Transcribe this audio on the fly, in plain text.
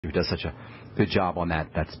who does such a good job on that.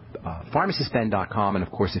 That's pharmacistben.com. And,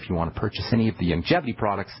 of course, if you want to purchase any of the longevity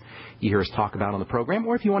products you hear us talk about on the program,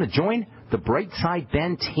 or if you want to join the Brightside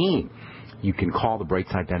Ben team, you can call the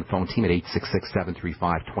Brightside Ben phone team at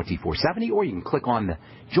 866-735-2470, or you can click on the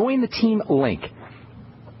Join the Team link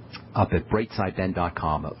up at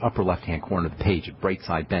brightsideben.com, upper left-hand corner of the page at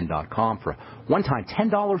brightsideben.com. For a one-time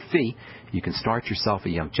 $10 fee, you can start yourself a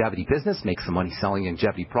longevity business, make some money selling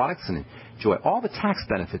longevity products, and enjoy all the tax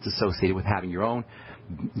benefits associated with having your own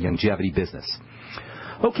longevity business.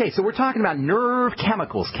 Okay, so we're talking about nerve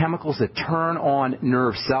chemicals, chemicals that turn on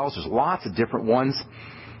nerve cells. There's lots of different ones.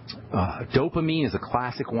 Dopamine is a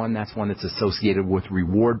classic one. That's one that's associated with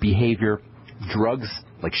reward behavior. Drugs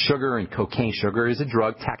like sugar and cocaine. Sugar is a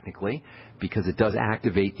drug technically because it does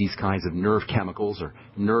activate these kinds of nerve chemicals or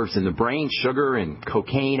nerves in the brain. Sugar and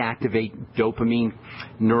cocaine activate dopamine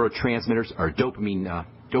neurotransmitters, or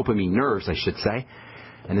dopamine nerves, I should say.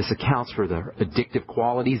 And this accounts for the addictive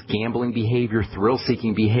qualities, gambling behavior,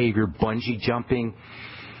 thrill-seeking behavior, bungee jumping.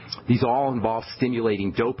 These all involve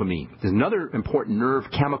stimulating dopamine. There's another important nerve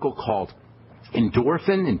chemical called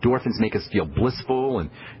endorphin. Endorphins make us feel blissful and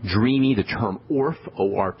dreamy. The term orph,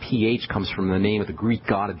 O-R-P-H, comes from the name of the Greek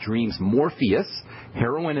god of dreams, Morpheus.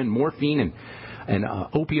 Heroin and morphine and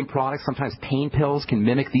opium products, sometimes pain pills, can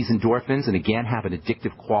mimic these endorphins and, again, have an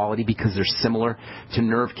addictive quality because they're similar to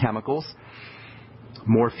nerve chemicals.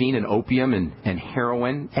 Morphine and opium and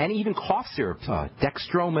heroin, and even cough syrup,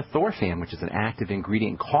 dextromethorphan, which is an active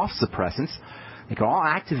ingredient in cough suppressants. They can all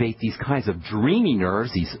activate these kinds of dreamy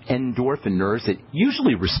nerves, these endorphin nerves that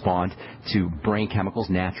usually respond to brain chemicals,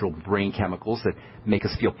 natural brain chemicals that make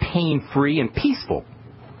us feel pain-free and peaceful.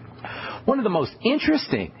 One of the most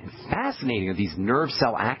interesting and fascinating of these nerve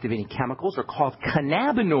cell activating chemicals are called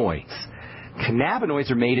cannabinoids.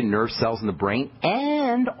 Cannabinoids are made in nerve cells in the brain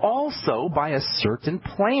and also by a certain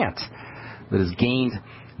plant that has gained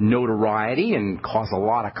notoriety and caused a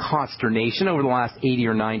lot of consternation over the last 80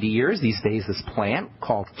 or 90 years. These days, this plant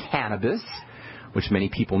called cannabis, which many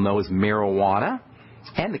people know as marijuana,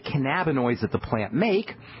 and the cannabinoids that the plant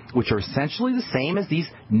make, which are essentially the same as these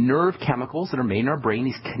nerve chemicals that are made in our brain,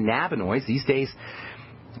 these cannabinoids. These days,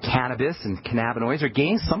 cannabis and cannabinoids are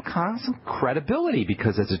gaining some credibility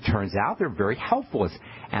because, as it turns out, they're very helpful as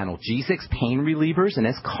analgesics, pain relievers, and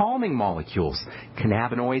as calming molecules.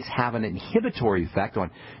 Cannabinoids have an inhibitory effect on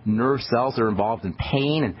nerve cells that are involved in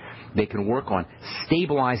pain, and they can work on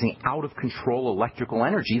stabilizing out-of-control electrical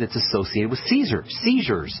energy that's associated with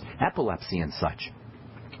seizures, epilepsy, and such.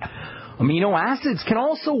 Amino acids can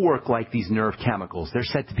also work like these nerve chemicals. They're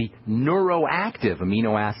said to be neuroactive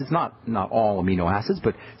amino acids. Not all amino acids,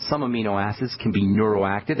 but some amino acids can be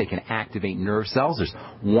neuroactive. They can activate nerve cells. There's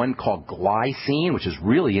one called glycine, which is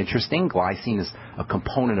really interesting. Glycine is a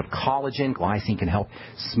component of collagen. Glycine can help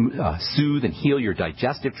soothe and heal your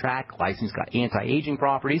digestive tract. Glycine's got anti-aging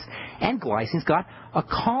properties. And glycine's got a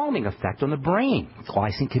calming effect on the brain.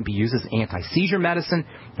 Glycine can be used as anti-seizure medicine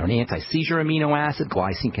or an anti-seizure amino acid.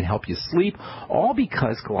 Glycine can help you sleep, all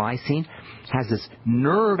because glycine has this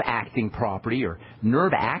nerve-acting property or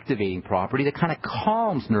nerve-activating property that kind of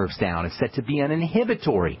calms nerves down. It's said to be an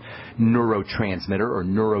inhibitory neurotransmitter or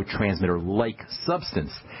neurotransmitter-like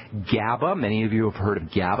substance. GABA, many of you have heard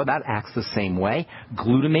of GABA, that acts the same way.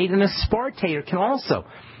 Glutamate and aspartate can also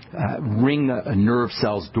ring a nerve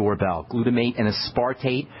cell's doorbell. Glutamate and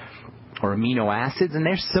aspartate are amino acids, and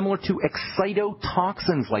they're similar to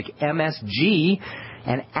excitotoxins like MSG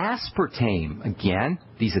and aspartame. Again,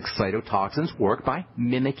 these excitotoxins work by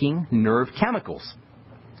mimicking nerve chemicals.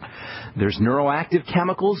 There's neuroactive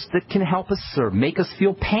chemicals that can help us or make us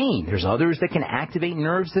feel pain. There's others that can activate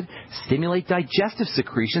nerves that stimulate digestive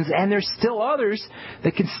secretions, and there's still others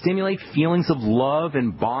that can stimulate feelings of love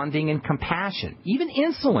and bonding and compassion. Even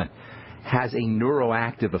insulin has a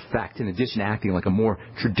neuroactive effect in addition to acting like a more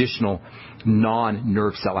traditional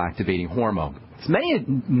non-nerve cell activating hormone. As many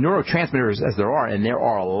neurotransmitters as there are, and there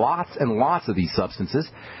are lots and lots of these substances,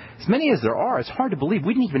 as many as there are, it's hard to believe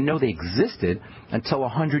we didn't even know they existed until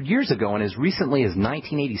 100 years ago. And as recently as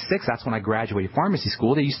 1986, that's when I graduated pharmacy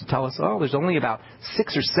school, they used to tell us, oh, there's only about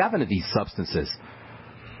 6 or 7 of these substances.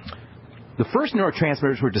 The first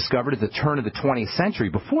neurotransmitters were discovered at the turn of the 20th century.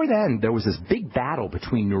 Before then, there was this big battle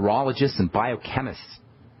between neurologists and biochemists.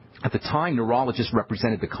 At the time, neurologists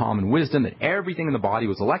represented the common wisdom that everything in the body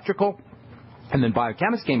was electrical, And then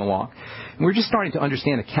biochemists came along, and we were just starting to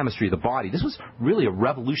understand the chemistry of the body. This was really a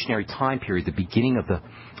revolutionary time period, the beginning of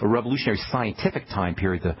a revolutionary scientific time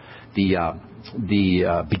period,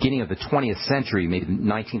 the beginning of the 20th century, maybe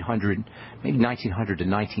 1900 to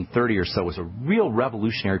 1930 or so, was a real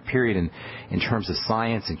revolutionary period in terms of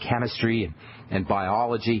science and chemistry and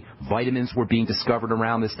biology. Vitamins were being discovered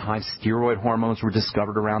around this time. Steroid hormones were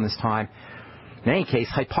discovered around this time. In any case,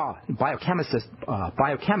 biochemists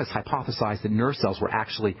hypothesized that nerve cells were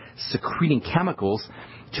actually secreting chemicals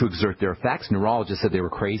to exert their effects. Neurologists said they were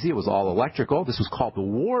crazy. It was all electrical. This was called the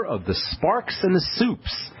War of the Sparks and the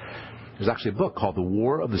Soups. There's actually a book called The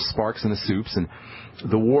War of the Sparks and the Soups, and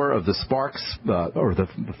the War of the Sparks, or the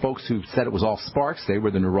folks who said it was all sparks, they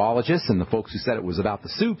were the neurologists, and the folks who said it was about the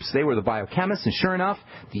soups, they were the biochemists. And sure enough,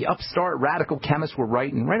 the upstart radical chemists were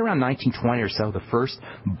right, and right around 1920 or so, the first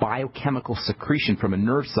biochemical secretion from a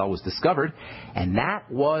nerve cell was discovered, and that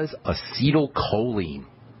was acetylcholine.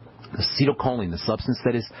 Acetylcholine, the substance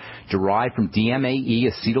that is derived from DMAE.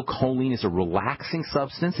 Acetylcholine is a relaxing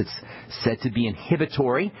substance. It's said to be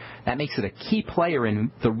inhibitory. That makes it a key player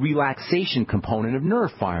in the relaxation component of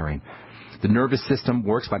nerve firing. The nervous system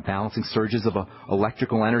works by balancing surges of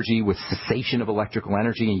electrical energy with cessation of electrical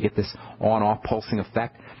energy, and you get this on-off pulsing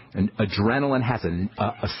effect. And adrenaline has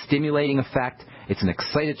a stimulating effect. It's an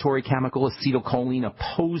excitatory chemical. Acetylcholine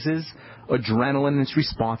opposes adrenaline, and it's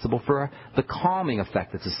responsible for the calming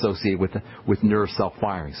effect that's associated with nerve cell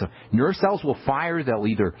firing. So nerve cells will fire. They'll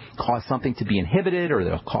either cause something to be inhibited or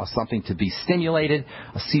they'll cause something to be stimulated.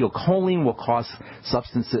 Acetylcholine will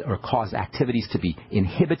cause activities to be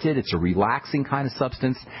inhibited. It's a relaxing kind of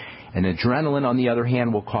substance. And adrenaline, on the other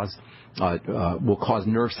hand, will cause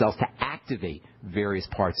nerve cells to activate various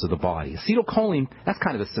parts of the body. Acetylcholine, that's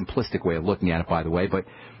kind of a simplistic way of looking at it, by the way, but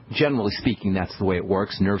generally speaking, that's the way it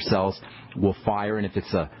works. Nerve cells will fire, and if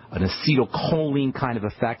it's an acetylcholine kind of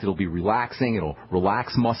effect, it'll be relaxing. It'll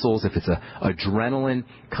relax muscles. If it's an adrenaline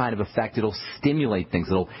kind of effect, it'll stimulate things.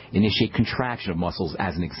 It'll initiate contraction of muscles,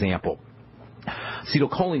 as an example.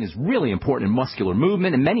 Acetylcholine is really important in muscular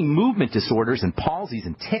movement, and many movement disorders and palsies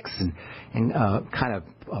and tics and kind of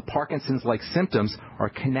Parkinson's-like symptoms are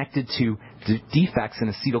connected to defects in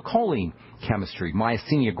acetylcholine chemistry.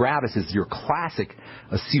 Myasthenia gravis is your classic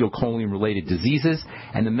acetylcholine-related diseases,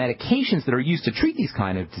 and the medications that are used to treat these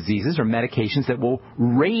kind of diseases are medications that will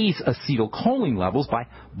raise acetylcholine levels by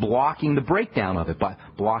blocking the breakdown of it, by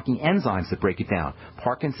blocking enzymes that break it down.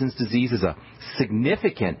 Parkinson's disease is has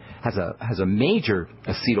a major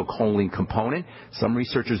acetylcholine component. Some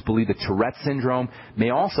researchers believe that Tourette syndrome may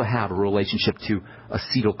also have a relationship to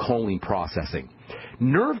acetylcholine processing.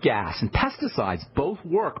 Nerve gas and pesticides both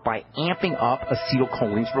work by amping up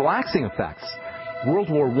acetylcholine's relaxing effects. World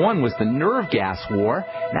War I was the nerve gas war,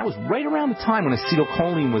 and that was right around the time when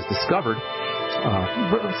acetylcholine was discovered,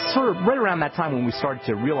 sort of right around that time when we started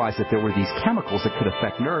to realize that there were these chemicals that could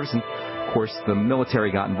affect nerves, and of course the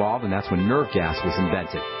military got involved, and that's when nerve gas was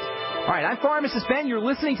invented. All right, I'm Pharmacist Ben. You're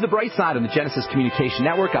listening to the Brightside on the Genesis Communication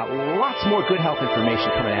Network. Got lots more good health information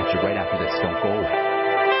coming at you right after this. Don't go away.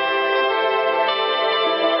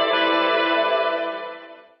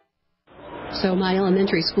 So my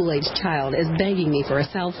elementary school-aged child is begging me for a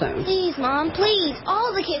cell phone. Please, Mom, please.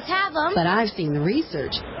 All the kids have them. But I've seen the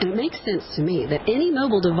research, and it makes sense to me that any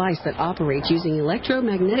mobile device that operates using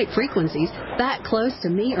electromagnetic frequencies that close to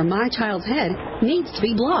me or my child's head needs to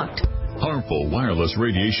be blocked. Harmful wireless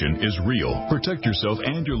radiation is real. Protect yourself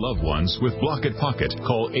and your loved ones with Block It Pocket.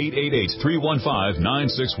 Call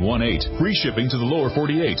 888-315-9618. Free shipping to the lower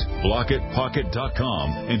 48.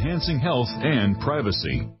 BlockItPocket.com. Enhancing health and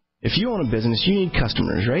privacy. If you own a business, you need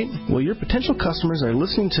customers, right? Well, your potential customers are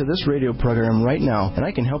listening to this radio program right now, and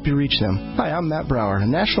I can help you reach them. Hi, I'm Matt Brower, a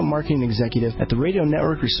national marketing executive at the radio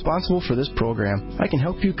network responsible for this program. I can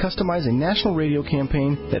help you customize a national radio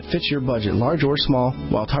campaign that fits your budget, large or small,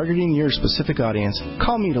 while targeting your specific audience.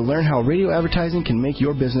 Call me to learn how radio advertising can make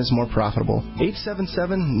your business more profitable.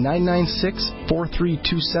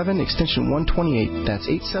 877-996-4327, extension 128. That's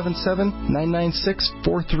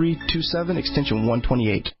 877-996-4327, extension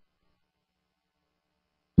 128.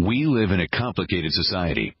 We live in a complicated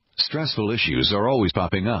society. Stressful issues are always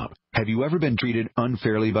popping up. Have you ever been treated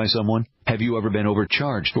unfairly by someone? Have you ever been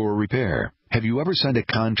overcharged for a repair? Have you ever signed a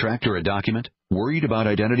contract or a document? Worried about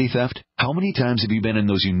identity theft? How many times have you been in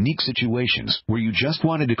those unique situations where you just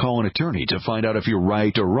wanted to call an attorney to find out if you're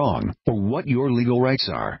right or wrong, or what your legal rights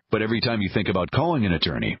are? But every time you think about calling an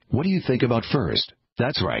attorney, what do you think about first?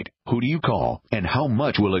 That's right. Who do you call, and how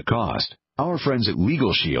much will it cost? Our friends at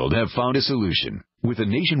Legal Shield have found a solution. With a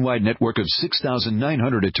nationwide network of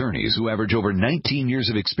 6,900 attorneys who average over 19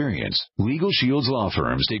 years of experience, Legal Shield's law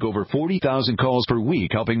firms take over 40,000 calls per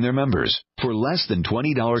week helping their members. For less than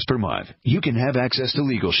 $20 per month, you can have access to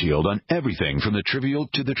Legal Shield on everything from the trivial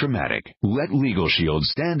to the traumatic. Let Legal Shield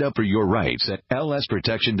stand up for your rights at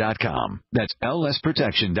lsprotection.com. That's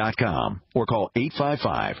lsprotection.com. Or call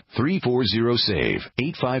 855-340-SAVE,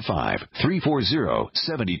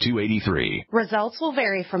 855-340-7283. Results will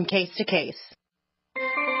vary from case to case.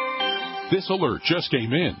 This alert just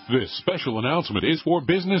came in. This special announcement is for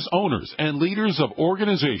business owners and leaders of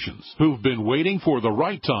organizations who've been waiting for the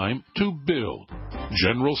right time to build.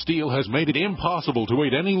 General Steel has made it impossible to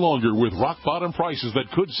wait any longer with rock-bottom prices that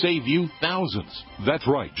could save you thousands. That's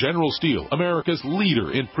right. General Steel, America's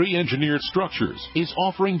leader in pre-engineered structures, is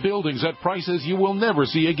offering buildings at prices you will never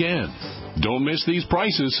see again. Don't miss these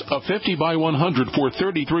prices. A 50 by 100 for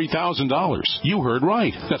 $33,000. You heard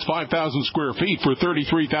right. That's 5,000 square feet for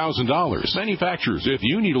 $33,000. Manufacturers, if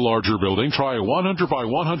you need a larger building, try a 100 by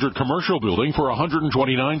 100 commercial building for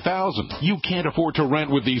 $129,000. You can't afford to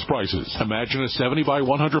rent with these prices. Imagine a 70 by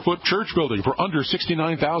 100 foot church building for under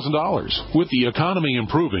 $69,000. With the economy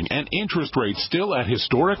improving and interest rates still at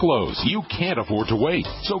historic lows, you can't afford to wait.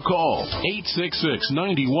 So call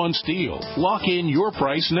 866-91-STEEL. Lock in your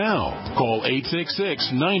price now. Call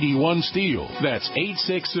 866-91-STEEL. That's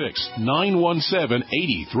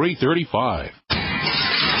 866-917-8335.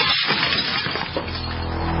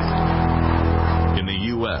 In the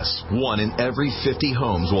U.S., 1 in every 50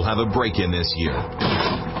 homes will have a break-in this year.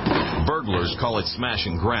 Burglars call it smash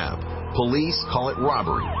and grab. Police call it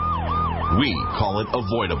robbery. We call it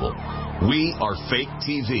avoidable. We are Fake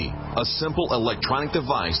TV, a simple electronic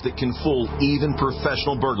device that can fool even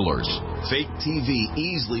professional burglars. Fake TV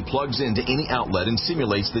easily plugs into any outlet and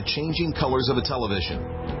simulates the changing colors of a television.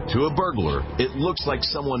 To a burglar, it looks like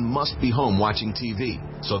someone must be home watching TV,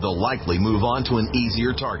 so they'll likely move on to an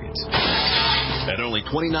easier target. At only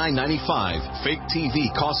 $29.95, Fake TV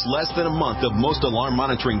costs less than a month of most alarm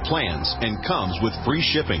monitoring plans and comes with free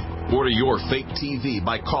shipping. Order your Fake TV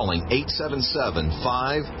by calling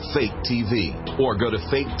 877-5-FAKE-TV or go to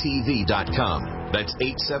faketv.com. That's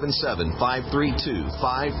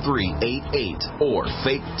 877-532-5388 or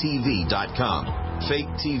faketv.com. Fake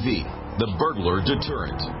TV, the burglar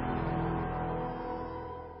deterrent.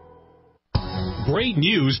 Great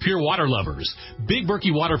news, pure water lovers.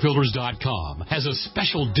 BigBerkeyWaterFilters.com has a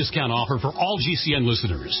special discount offer for all GCN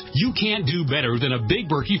listeners. You can't do better than a Big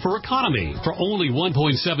Berkey for economy. For only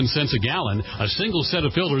 1.7 cents a gallon, a single set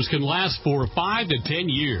of filters can last for 5 to 10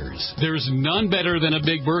 years. There's none better than a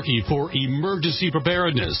Big Berkey for emergency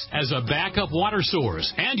preparedness as a backup water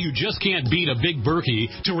source. And you just can't beat a Big Berkey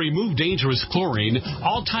to remove dangerous chlorine,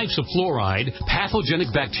 all types of fluoride,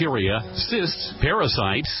 pathogenic bacteria, cysts,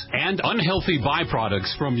 parasites, and unhealthy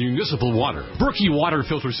byproducts from municipal water. Berkey water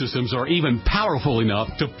filter systems are even powerful enough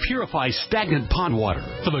to purify stagnant pond water.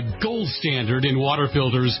 For the gold standard in water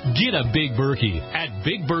filters, get a Big Berkey at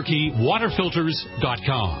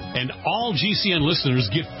BigBerkeyWaterFilters.com. And all GCN listeners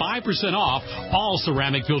get 5% off all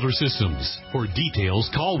ceramic filter systems. For details,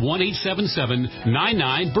 call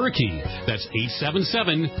 1-877-99-BERKEY. That's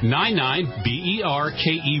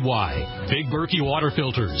 877-99-BERKEY. Big Berkey Water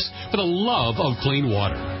Filters, for the love of clean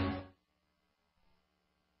water.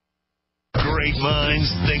 Great minds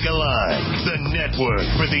think alike. The network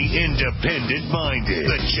for the independent-minded.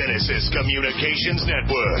 The Genesis Communications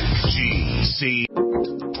Network. GC.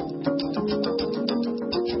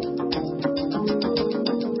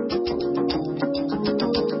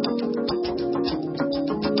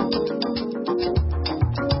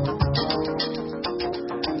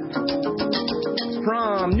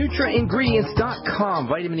 From NutraIngredients.com,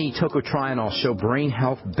 vitamin E tocotrienol show brain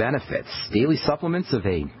health benefits. Daily supplements of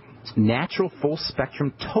a natural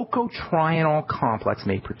full-spectrum tocotrienol complex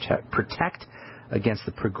may protect against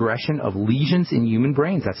the progression of lesions in human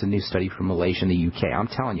brains. That's a new study from Malaysia and the UK. I'm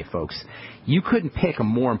telling you, folks, you couldn't pick a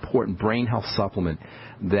more important brain health supplement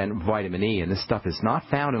than vitamin E, and this stuff is not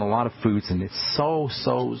found in a lot of foods, and it's so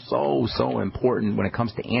important when it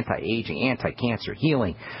comes to anti-aging, anti-cancer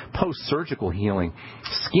healing, post-surgical healing,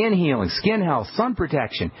 skin health, sun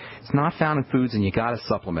protection. It's not found in foods, and you got to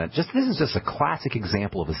supplement. This is just a classic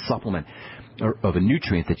example of a supplement or of a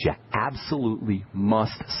nutrient that you absolutely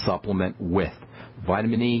must supplement with.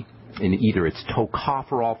 Vitamin E in either its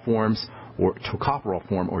tocopherol form or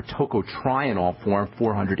tocotrienol form,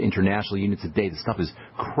 400 international units a day. The stuff is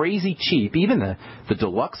crazy cheap. Even the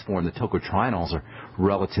deluxe form, the tocotrienols, are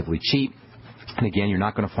relatively cheap. And again, you're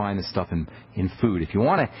not going to find this stuff in food. If you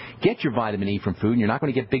want to get your vitamin E from food, you're not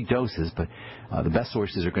going to get big doses, but the best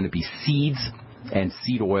sources are going to be seeds and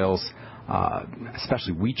seed oils.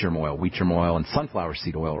 especially wheat germ oil. Wheat germ oil and sunflower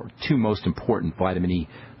seed oil are two most important vitamin E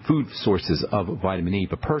food sources of vitamin E.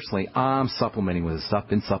 But personally, I'm supplementing with this stuff,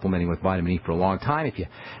 been supplementing with vitamin E for a long time. If you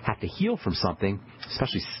have to heal from something,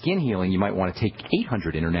 especially skin healing, you might want to take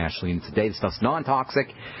 800 international units a day. This stuff's non-toxic,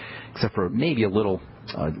 except for maybe a little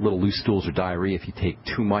loose stools or diarrhea if you take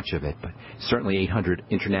too much of it. But certainly 800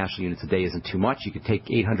 international units a day isn't too much. You could take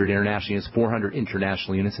 800 international units, 400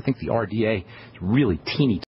 international units. I think the RDA is really teeny